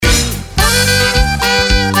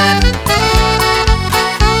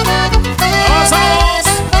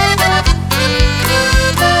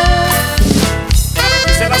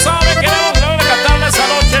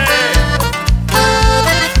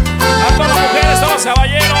damas,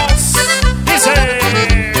 caballeros, dice: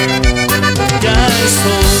 ya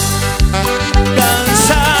estoy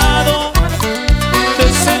cansado de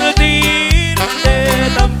sentirte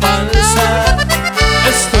tan falsa.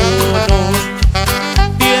 Esto no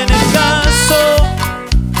tiene caso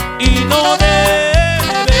y no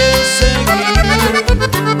debes seguir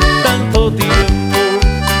tanto tiempo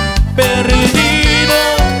perdido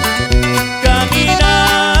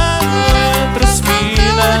caminando entre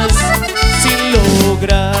espinas sin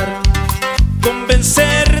lograr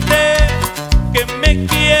convencerte que me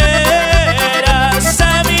quieras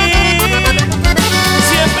a mí.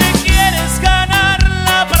 Siempre quieres ganar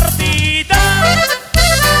la partida,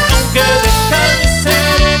 aunque deja de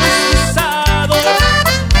ser destrozado.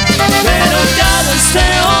 Pero ya desde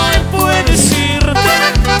hoy puedes irte,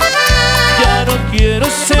 ya no quiero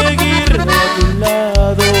seguir a tu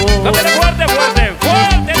lado. Fuerte, fuerte, fuerte,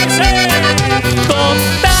 fuerte, dice: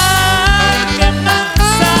 Total, ¿qué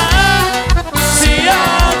pasa si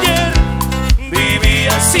ayer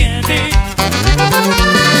vivía sin ti?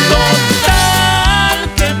 Total,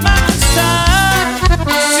 ¿qué pasa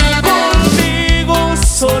si contigo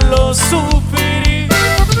solo sufrí?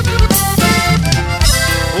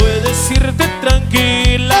 Puedes irte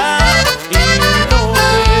tranquila y no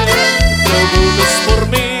te preocupes por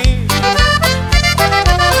mí.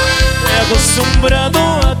 Me he acostumbrado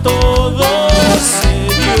a todos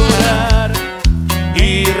llorar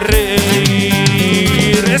y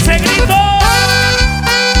reír. ¡Ese grito!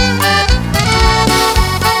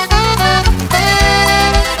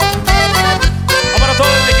 Para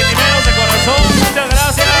todos los liquitineros de corazón, muchas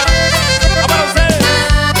gracias. Para ustedes.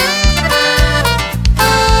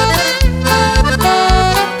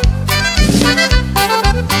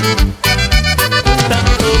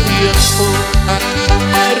 Tanto tiempo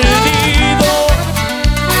perdido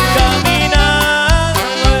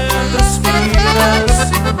caminando entre espinas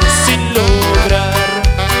sin lograr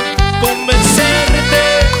convencerte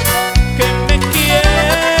que me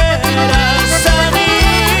quieras a mí.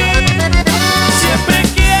 Siempre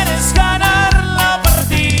quieres ganar la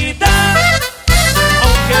partida,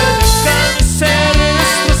 aunque deja de ser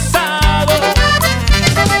destrozado.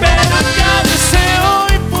 Pero ya desde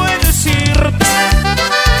hoy puedes irte,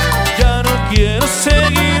 ya no quiero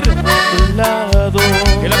seguir a tu lado.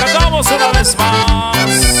 Y la cantamos una vez más.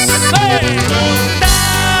 ¡Hey!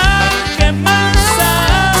 Total, ¿qué pasa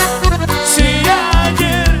si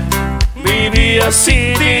ayer vivía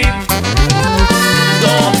sin ti?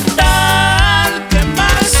 Total, ¿qué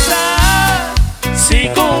pasa si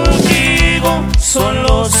contigo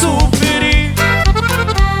solo sufrí?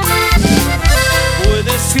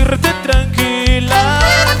 Puedes irte tranquilo